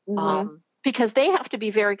 Hmm. because they have to be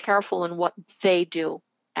very careful in what they do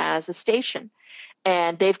as a station,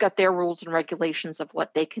 and they've got their rules and regulations of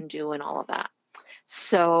what they can do and all of that.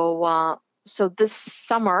 So this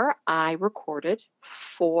summer I recorded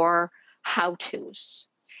 4 how-tos,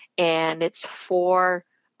 and it's 4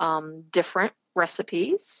 different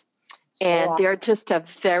recipes, and So, they're just a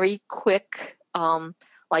very quick,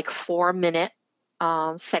 like 4-minute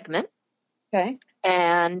segment. okay.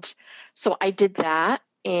 And so I did that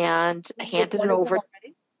and You handed it recorded them over.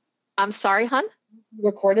 already? I'm sorry, hun. You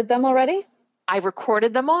recorded them already? I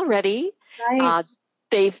recorded them already. Uh, Nice.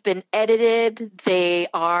 they've been edited, they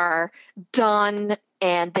are done,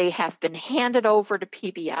 and they have been handed over to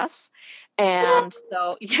PBS. And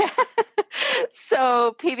so, yeah,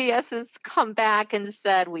 so PBS has come back and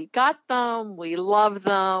said, we got them, we love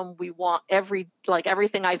them, we want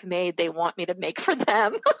everything I've made, they want me to make for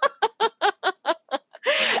them.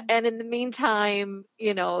 And in the meantime,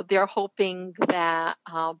 they're hoping that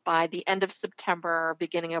by the end of September,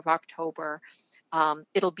 beginning of October,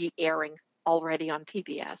 it'll be airing already on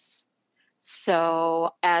PBS.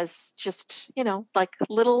 So as just, like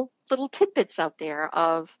little tidbits out there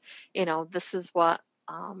of, this is what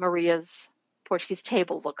Maria's Portuguese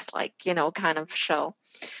table looks like, kind of show.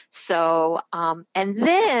 So, and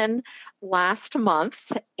then last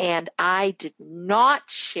month, and I did not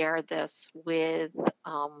share this with,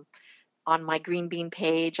 on my green bean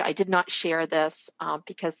page. I did not share this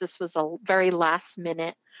because this was a very last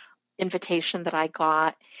minute invitation that I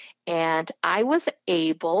got. And I was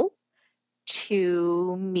able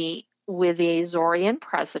to meet with the Azorian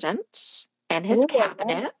president and his Ooh, I love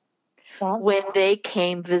cabinet that. when they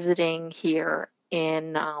came visiting here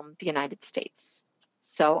in the United States.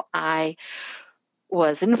 So I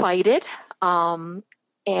was invited, and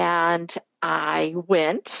I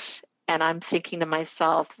went, and I'm thinking to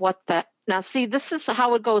myself, what the now see, this is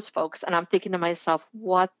how it goes, folks. And I'm thinking to myself,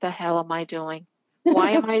 what the hell am I doing?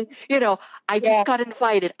 Why am I, I Yeah, just got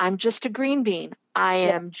invited. I'm just a green bean. I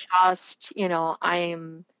yeah. am just,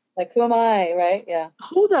 I'm Like, who am I, right? Yeah.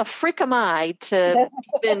 who the frick am I to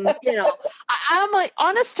even, I'm like,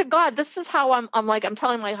 honest to God, this is how I'm like, I'm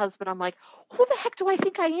telling my husband, I'm like, who the heck do I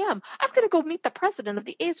think I am? I'm going to go meet the president of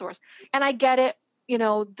the Azores. And I get it.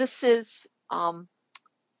 This is, I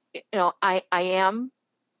am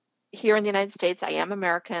here in the United States. I am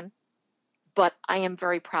American, but I am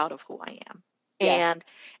very proud of who I am. Yeah.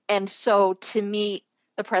 And so to meet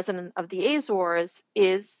the president of the Azores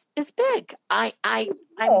is big. Oh,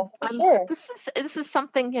 for I'm sure. this is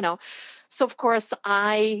something, So of course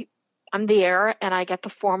I'm there and I get the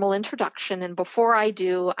formal introduction, and before I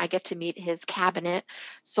do, I get to meet his cabinet.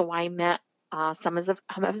 So I met some of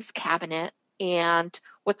his cabinet, and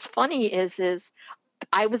what's funny is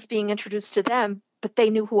I was being introduced to them, but they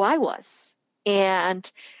knew who I was.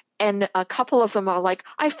 And a couple of them are like,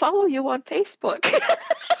 I follow you on Facebook.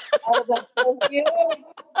 Oh, that's so cute.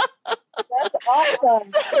 That's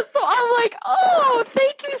awesome. So I'm like, oh,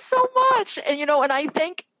 thank you so much. And, and I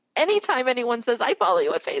think anytime anyone says, I follow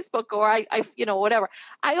you on Facebook or whatever,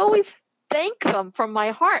 I always thank them from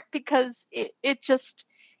my heart because it just,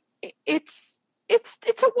 it's,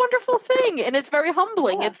 it's a wonderful thing and it's very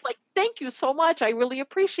humbling. Yeah. It's like, thank you so much. I really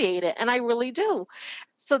appreciate it. And I really do.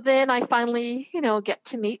 So then I finally, get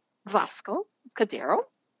to meet Vasco Cadero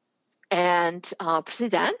and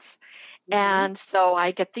Presidents. And so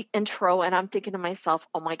I get the intro and I'm thinking to myself,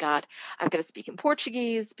 oh my God, I'm going to speak in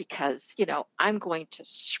Portuguese because, I'm going to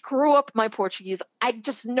screw up my Portuguese. I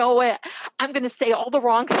just know it. I'm going to say all the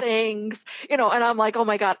wrong things, and I'm like, oh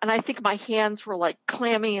my God. And I think my hands were like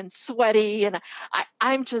clammy and sweaty. And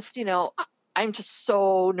I'm just, I'm just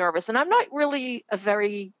so nervous. And I'm not really a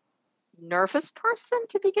very nervous person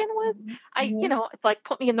to begin with. It's like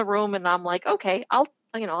put me in the room and I'm like, okay, I'll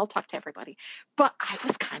talk to everybody. But I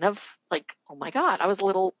was kind of like, oh my God, I was a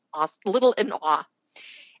little in awe.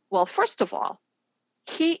 Well, first of all,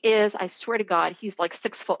 I swear to God, he's like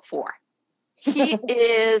 6'4". He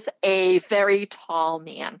is a very tall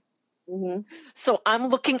man. Mm-hmm. So I'm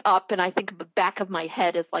looking up and I think the back of my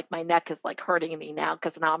head is like, my neck is like hurting me now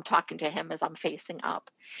because now I'm talking to him as I'm facing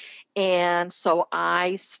up. And so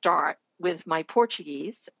I start with my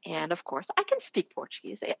Portuguese. And of course, I can speak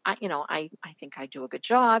Portuguese. I think I do a good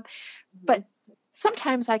job. But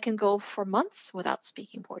sometimes I can go for months without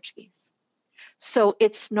speaking Portuguese. So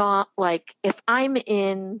it's not like if I'm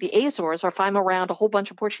in the Azores or if I'm around a whole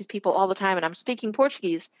bunch of Portuguese people all the time and I'm speaking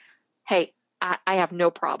Portuguese, hey, I have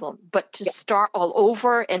no problem. But to start all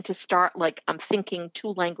over and to start like I'm thinking two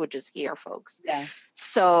languages here, folks. Yeah.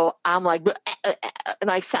 So I'm like,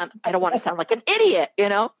 and I don't want to sound like an idiot,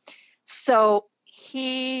 So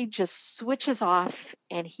he just switches off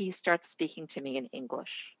and he starts speaking to me in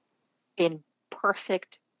English, in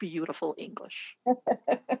perfect, beautiful English.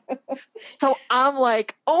 So I'm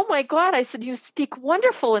like, oh my God. I said, you speak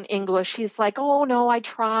wonderful in English. He's like, oh no, I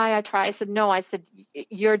try. I said, no, I said,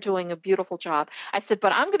 you're doing a beautiful job. I said,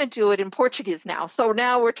 but I'm going to do it in Portuguese now. So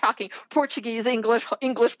now we're talking Portuguese, English,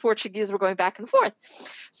 Portuguese. We're going back and forth.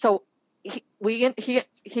 So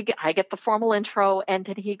I get the formal intro and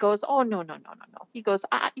then he goes, oh, no. He goes,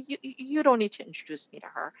 you don't need to introduce me to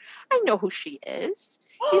her. I know who she is.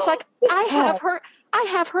 He's like, I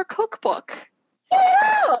have her cookbook.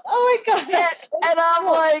 Oh my God. And I'm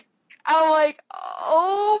like,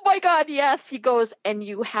 oh my God, yes. He goes, and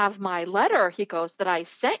you have my letter. He goes, that I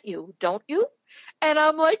sent you, don't you? And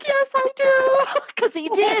I'm like, yes, I do. Because he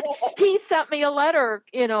did. He sent me a letter,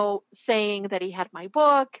 saying that he had my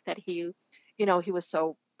book, that he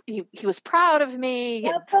was proud of me.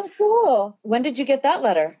 That's so cool. When did you get that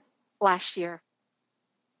letter? Last year.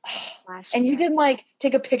 And you didn't like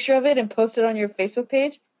take a picture of it and post it on your Facebook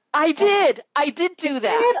page? I did do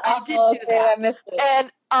that. I did do that. I missed it.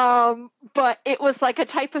 And but it was like a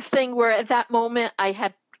type of thing where at that moment I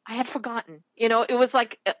had forgotten. It was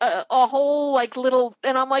like a whole like little,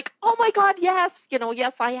 and I'm like, oh my God, yes,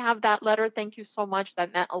 yes, I have that letter. Thank you so much.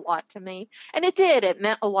 That meant a lot to me, and it did. It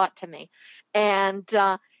meant a lot to me, and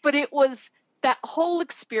but it was that whole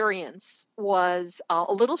experience was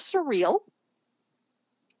a little surreal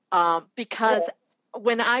because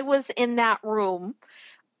when I was in that room,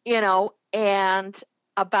 and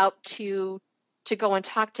about to go and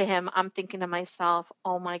talk to him, I'm thinking to myself,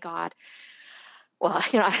 oh my God. Well,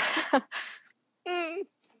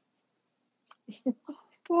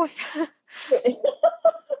 boy,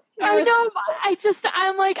 I know.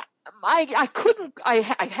 I'm like, I couldn't, I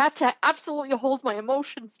had to absolutely hold my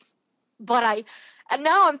emotions, but and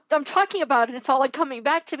now I'm talking about it. It's all like coming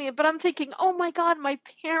back to me, but I'm thinking, oh my God, my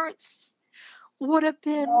parents would have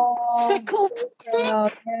been tickled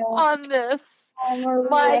pink on this.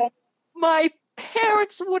 My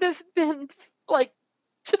parents would have been like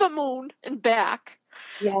to the moon and back.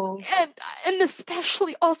 Yeah. And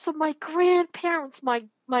especially also my grandparents. My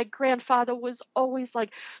grandfather was always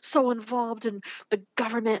like so involved in the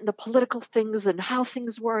government and the political things and how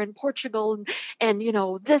things were in Portugal and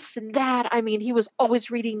this and that. I mean, he was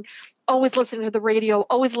always reading, always listening to the radio,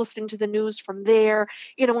 always listening to the news from there.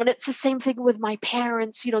 And it's the same thing with my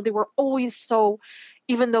parents. They were always so,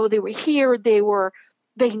 even though they were here, they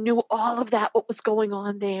knew all of that, what was going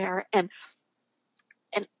on there. And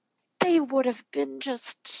they would have been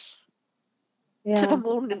just to the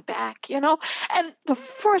moon and back, And the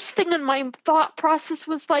first thing in my thought process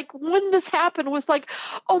was like, when this happened was like,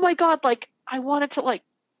 oh my God, like I wanted to like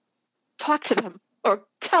talk to them or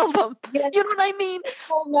tell them, you know what I mean?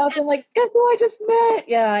 And like, guess who I just met?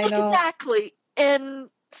 Yeah, I know. Exactly. And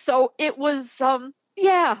so it was,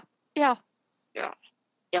 yeah.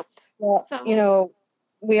 Yep. Well, So,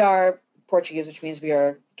 we are Portuguese, which means we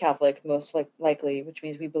are Catholic, most likely, which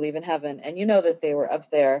means we believe in heaven. And you know that they were up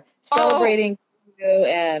there oh, celebrating you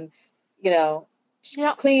and, you know,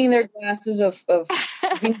 yep. cleaning their glasses of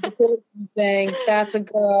vino and saying, "That's a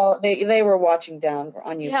girl." They were watching down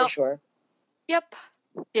on you for Yep. sure. Yep.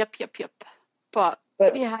 Yep. Yep. Yep. But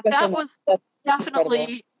But yeah, special that moment. was That's incredible.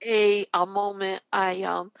 definitely a moment.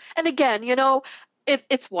 And again,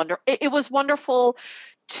 it was wonderful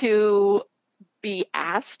to be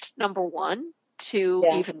asked, number one, to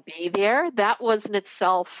Yeah. even be there. That was in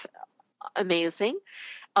itself amazing.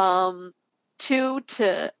 Um, two,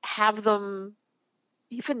 to have them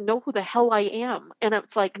even know who the hell I am. And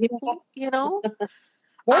it's like, Yeah.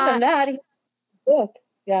 More uh, than that, he has a book.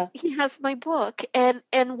 Yeah. he has my book, and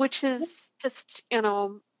which is just,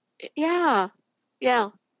 yeah, yeah.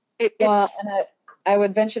 Well, It's and I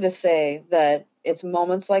would venture to say that it's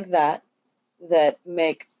moments like that that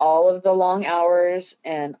make all of the long hours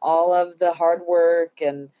and all of the hard work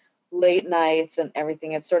and late nights and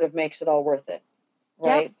everything, it sort of makes it all worth it, yep,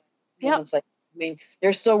 right? yep, Moments like, I mean,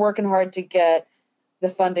 you're still working hard to get the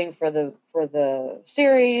funding for the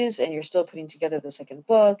series, and you're still putting together the second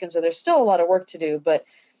book, and so there's still a lot of work to do, but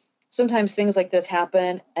sometimes things like this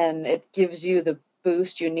happen and it gives you the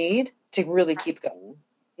boost you need to really right, keep going.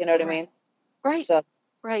 You know what I right, mean? right. So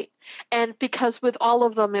Right. And because with all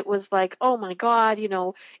of them, it was like, oh my God,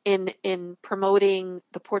 in promoting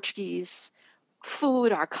the Portuguese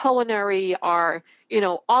food, our culinary, our,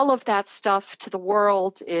 all of that stuff to the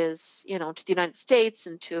world is, to the United States,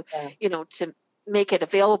 and yeah, to make it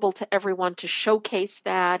available to everyone, to showcase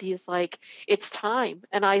that. He's like, it's time.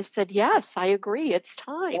 And I said, yes, I agree. It's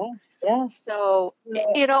time. yeah, yes. So,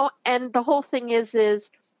 Yeah, and the whole thing is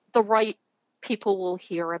the right people will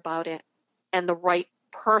hear about it, and the right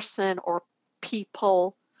person or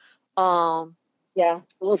people yeah.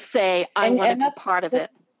 will say, I want to And be part of it.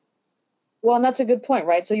 well, and that's a good point,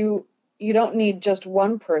 right? So you don't need just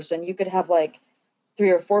one person. You could have like three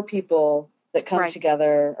or four people that come Right.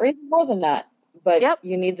 together, or even more than that. But Yep.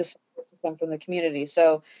 you need the support to come from the community.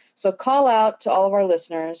 So call out to all of our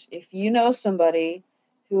listeners if you know somebody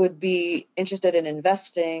who would be interested in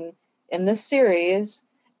investing in this series,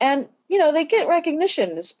 and they get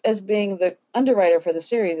recognition as being the underwriter for the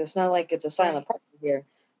series. It's not like it's a silent Right. partner here.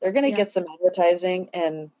 They're going to Yep. get some advertising,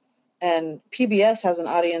 and PBS has an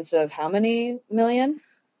audience of how many million?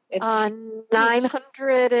 It's Uh, huge.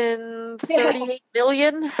 938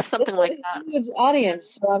 million, something It's like a that. huge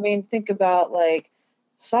audience. So I mean, think about like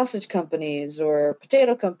sausage companies or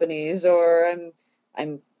potato companies, or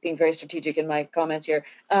I'm being very strategic in my comments here.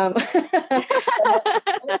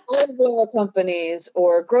 Olive oil companies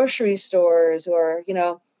or grocery stores, or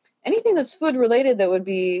anything that's food related that would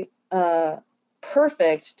be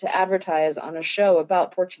perfect to advertise on a show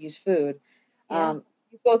about Portuguese food. Yeah. If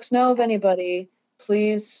you folks know of Yeah. anybody,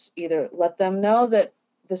 please either let them know that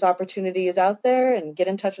this opportunity is out there and get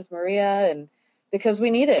in touch with Maria, and because we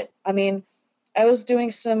need it. I mean, I was doing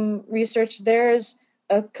some research. There's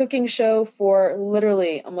a cooking show for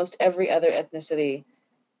literally almost every other ethnicity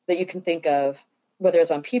that you can think of, whether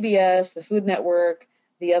it's on PBS, the Food Network,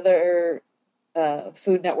 the other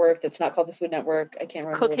Food Network that's not called the Food Network. I can't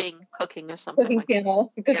remember what it's Cooking or something cooking like that.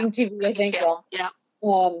 channel, Yeah. cooking TV, I Cooking think. Yeah. channel. Yeah.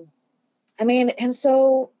 Um, I mean, and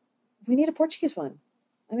so we need a Portuguese one.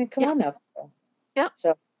 I mean, come Yeah. on now. Yeah.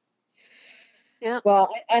 So, Yeah. well,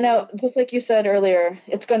 I know, So, just like you said earlier,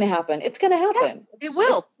 it's going to happen. It's going to yeah, happen. it It's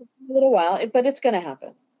will. a little while, but it's going to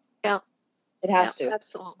happen. Yeah. It Yeah, has to.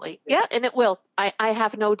 absolutely. Yeah, and it will. I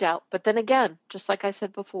have no doubt. But then again, just like I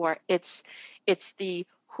said before, it's the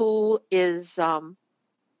who's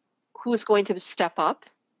going to step up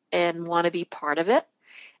and want to be part of it,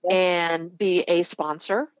 Yep. and be a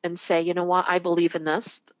sponsor and say, you know what, I believe in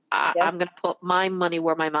this. Yep. I'm going to put my money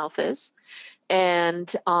where my mouth is,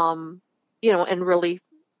 and and really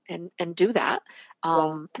and do that. Yeah.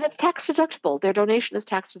 And it's tax deductible. Their donation is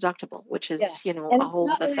tax deductible, which Yeah. is And a it's whole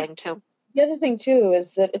not other like thing too. the other thing too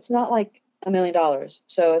is that it's not like $1 million.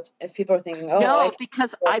 So it's if people are thinking, oh, I No, can,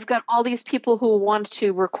 because I've got all these people who want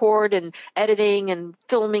to record and editing and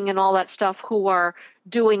filming and all that stuff, who are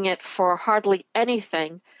doing it for hardly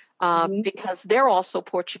anything, mhm. because they're also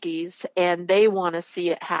Portuguese and they want to see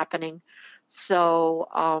it happening. So,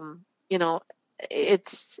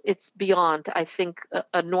 it's beyond, I think,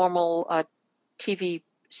 a normal TV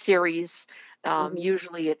series. Mhm.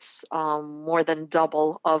 Usually it's more than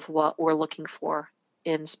double of what we're looking for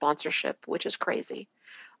in sponsorship, which is crazy.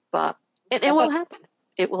 But it will happen.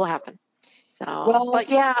 It will happen. So, but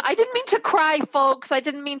yeah, I didn't mean to cry, folks. I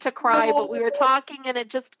didn't mean to cry, but we were talking and it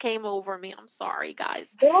just came over me. I'm sorry,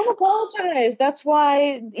 guys. Don't apologize. That's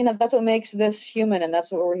why, that's what makes this human, and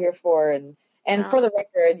that's what we're here for. And for the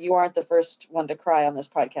record, you aren't the first one to cry on this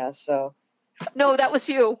podcast, so. No, that was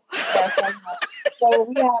you. Yes, I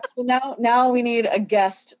know. So now we need a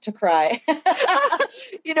guest to cry.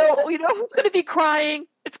 You know who's going to be crying?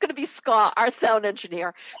 It's going to be Scott, our sound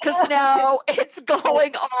engineer, because now it's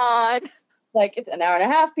going on. Like, it's an hour and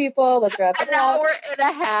a half, people. Let's wrap it up. An hour and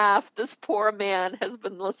a half. This poor man has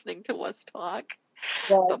been listening to us talk.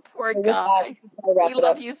 Well, the poor guy. We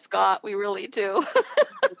love you, Scott. We really do.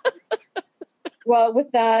 Well,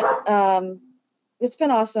 with that, it's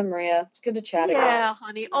been awesome, Maria. It's good to chat again. Yeah,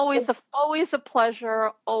 honey. Always a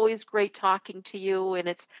pleasure. Always great talking to you, and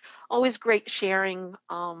it's always great sharing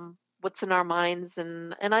what's in our minds.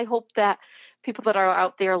 And I hope that people that are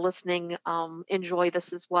out there listening enjoy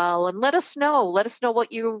this as well. And let us know. Let us know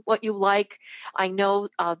what you like. I know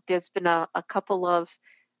there's been a couple of,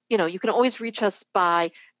 you can always reach us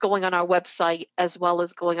by going on our website as well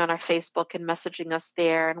as going on our Facebook and messaging us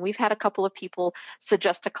there. And we've had a couple of people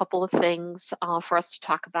suggest a couple of things for us to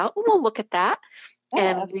talk about. We'll look at that.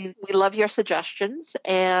 Yeah. And we love your suggestions.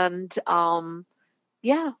 And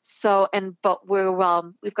but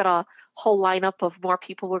we've got a whole lineup of more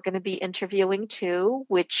people we're going to be interviewing too,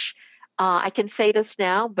 which I can say this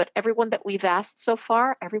now, but everyone that we've asked so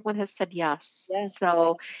far, everyone has said yes.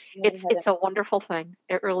 So it's a wonderful thing.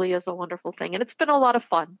 It really is a wonderful thing. And it's been a lot of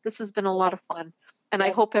fun. This has been a lot of fun. And I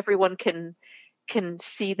hope everyone can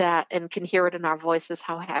see that and can hear it in our voices,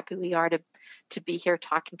 how happy we are to be here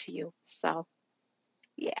talking to you. So,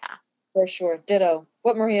 yeah. For sure. Ditto.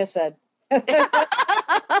 What Maria said. All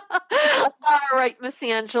right, Miss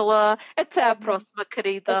Angela. Até a próxima,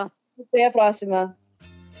 querida. Até a próxima.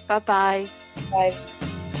 Bye-bye. Bye.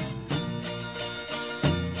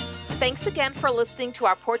 Thanks again for listening to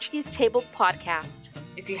our Portuguese Table podcast.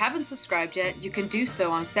 If you haven't subscribed yet, you can do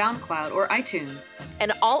so on SoundCloud or iTunes.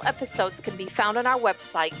 And all episodes can be found on our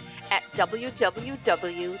website at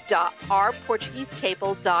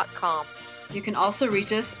www.ourportuguesetable.com. You can also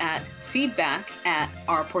reach us at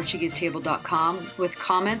feedback@ourportuguesetable.com with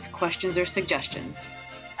comments, questions, or suggestions.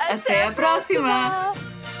 Até a próxima!